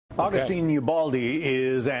Augustine Ubaldi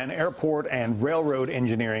is an airport and railroad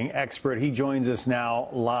engineering expert. He joins us now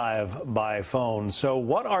live by phone. So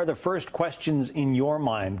what are the first questions in your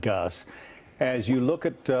mind, Gus, as you look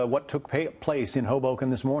at what took place in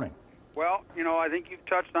Hoboken this morning? Well, you know, I think you've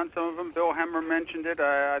touched on some of them. Bill Hemmer mentioned it.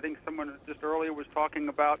 I think someone just earlier was talking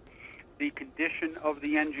about the condition of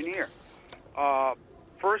the engineer.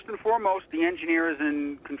 First and foremost, the engineer is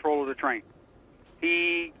in control of the train.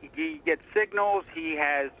 He gets signals. He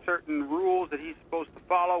has certain rules that he's supposed to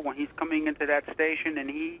follow when he's coming into that station, and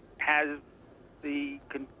he has the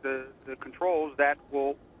controls that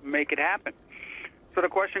will make it happen. So the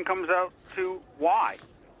question comes out to why.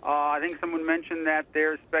 I think someone mentioned that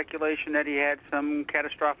there's speculation that he had some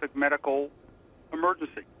catastrophic medical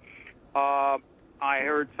emergency. I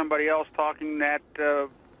heard somebody else talking that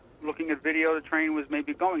looking at video, the train was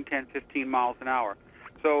maybe going 10, 15 miles an hour.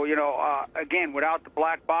 So, you know, again, without the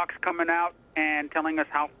black box coming out and telling us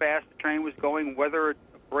how fast the train was going, whether a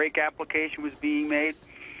brake application was being made,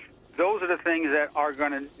 those are the things that are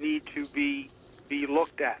going to need to be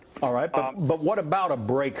looked at. All right, but what about a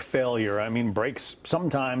brake failure? I mean, brakes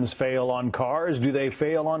sometimes fail on cars. Do they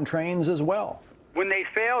fail on trains as well? When they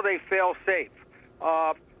fail safe.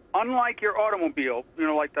 Unlike your automobile, you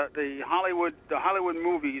know, like the Hollywood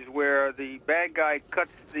movies where the bad guy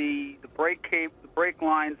cuts the brake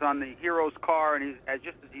lines on the hero's car, and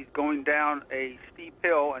just as he's going down a steep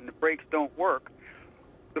hill and the brakes don't work,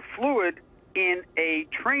 the fluid in a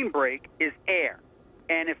train brake is air.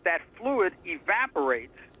 And if that fluid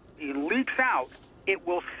evaporates, it leaks out, it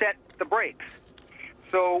will set the brakes.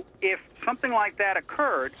 So if something like that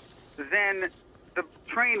occurred, then the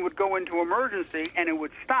train would go into emergency and it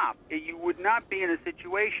would stop. You would not be in a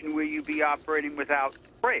situation where you'd be operating without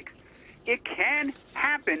brakes. It can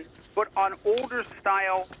happen, but on older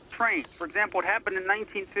style trains. For example, it happened in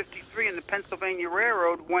 1953 in the Pennsylvania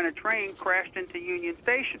Railroad when a train crashed into Union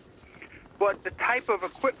Station. But the type of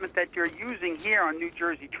equipment that you're using here on New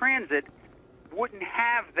Jersey Transit wouldn't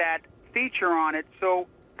have that feature on it, so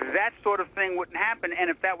that sort of thing wouldn't happen. And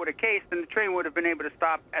if that were the case, then the train would have been able to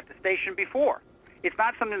stop at the station before. It's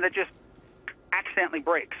not something that just accidentally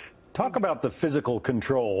breaks. Talk about the physical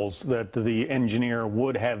controls that the engineer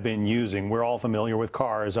would have been using. We're all familiar with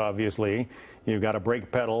cars, obviously. You've got a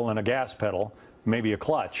brake pedal and a gas pedal, maybe a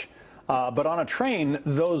clutch. But on a train,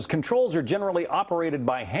 those controls are generally operated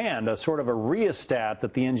by hand, a sort of a rheostat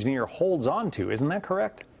that the engineer holds onto. Isn't that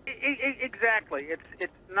correct? Exactly.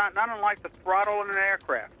 It's not unlike the throttle in an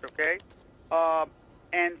aircraft, okay?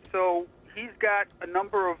 And so he's got a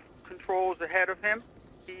number of controls ahead of him.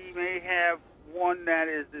 He may have one that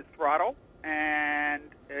is the throttle, and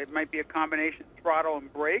it might be a combination throttle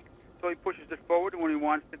and brake. So he pushes it forward when he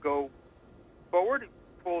wants to go forward. He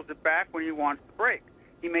pulls it back when he wants to brake.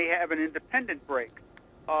 He may have an independent brake.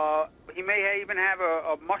 He may even have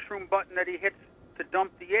a mushroom button that he hits to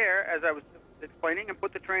dump the air, as I was explaining, and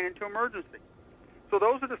put the train into emergency. So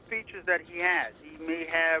those are the features that he has. He may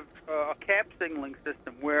have a cab signaling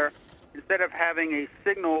system where instead of having a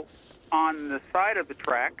signal on the side of the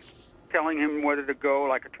track telling him whether to go,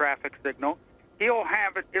 like a traffic signal, he'll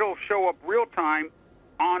have it, it'll show up real time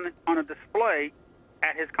on a display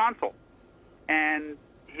at his console. And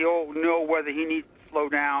he'll know whether he needs to slow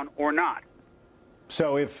down or not.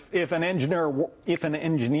 So if an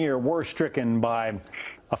engineer were stricken by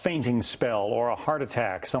a fainting spell or a heart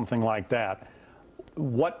attack, something like that,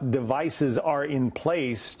 what devices are in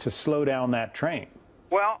place to slow down that train?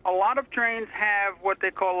 Well, a lot of trains have what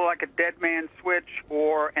they call like a dead man switch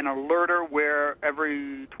or an alerter, where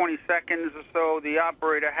every 20 seconds or so the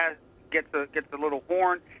operator gets a little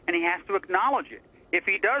horn, and he has to acknowledge it. If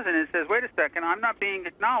he doesn't, it says, wait a second, I'm not being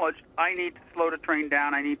acknowledged. I need to slow the train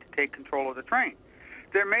down. I need to take control of the train.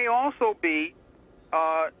 There may also be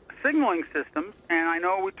signaling systems, and I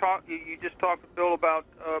know you just talked with Bill about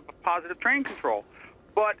positive train control,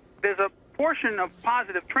 but there's a portion of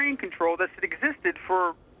positive train control that's existed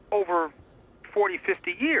for over 40,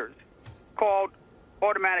 50 years called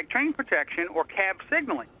automatic train protection or cab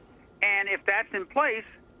signaling. And if that's in place,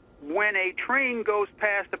 when a train goes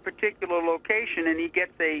past a particular location and he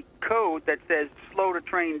gets a code that says slow the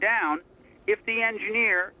train down, if the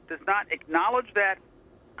engineer does not acknowledge that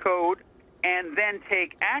code and then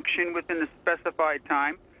take action within the specified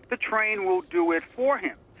time, the train will do it for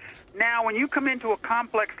him. Now, when you come into a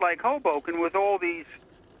complex like Hoboken with all these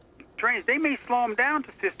trains, they may slow them down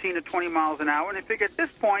to 15 to 20 miles an hour, and they figure at this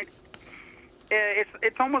point,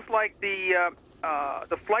 it's almost like the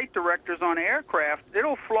flight directors on aircraft.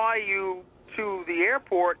 It'll fly you to the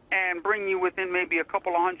airport and bring you within maybe a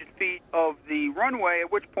couple of 100 feet of the runway,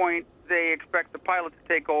 at which point they expect the pilot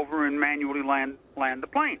to take over and manually land the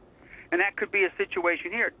plane. And that could be a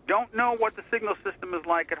situation here. Don't know what the signal system is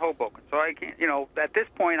like at Hoboken, so I can't, at this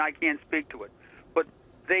point I can't speak to it. But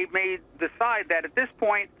they may decide that at this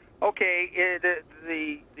point, okay,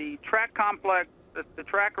 the track complex, the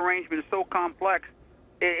track arrangement is so complex,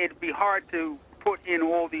 it'd be hard to put in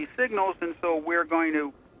all these signals, and so we're going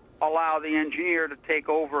to allow the engineer to take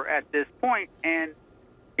over at this point. And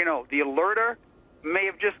the alerter may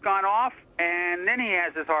have just gone off, and then he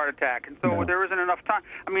has his heart attack, and so there isn't enough time.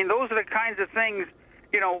 I mean, those are the kinds of things,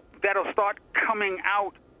 that'll start coming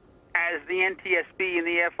out as the NTSB and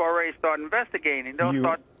the FRA start investigating. They'll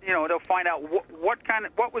they'll find out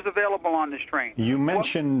what was available on this train. You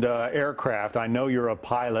mentioned aircraft. I know you're a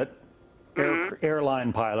pilot.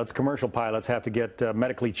 Airline pilots, commercial pilots have to get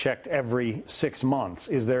medically checked every 6 months.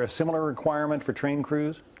 Is there a similar requirement for train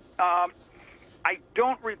crews? I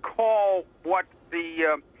don't recall what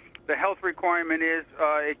the health requirement is.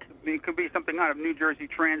 It could be something out of New Jersey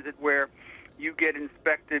Transit where you get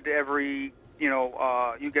inspected every,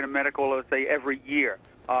 you get a medical, let's say, every year.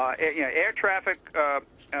 Air traffic,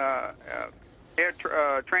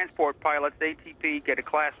 transport pilots, ATP, get a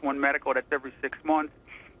Class 1 medical. That's every 6 months.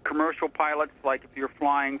 Commercial pilots, like if you're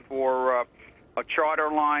flying for a charter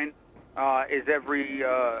line, is every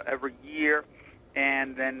year.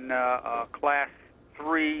 And then Class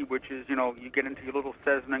 3, which is, you get into your little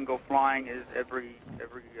Cessna and go flying, is every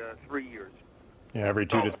 3 years. Yeah, every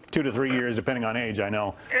two to 3 years, depending on age, I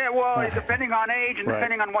know. Yeah, well, depending on age and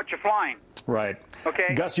depending on what you're flying. Right.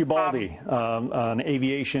 Okay. Gus Ubaldi, an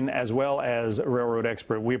aviation as well as a railroad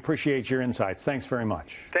expert. We appreciate your insights. Thanks very much.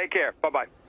 Take care. Bye-bye.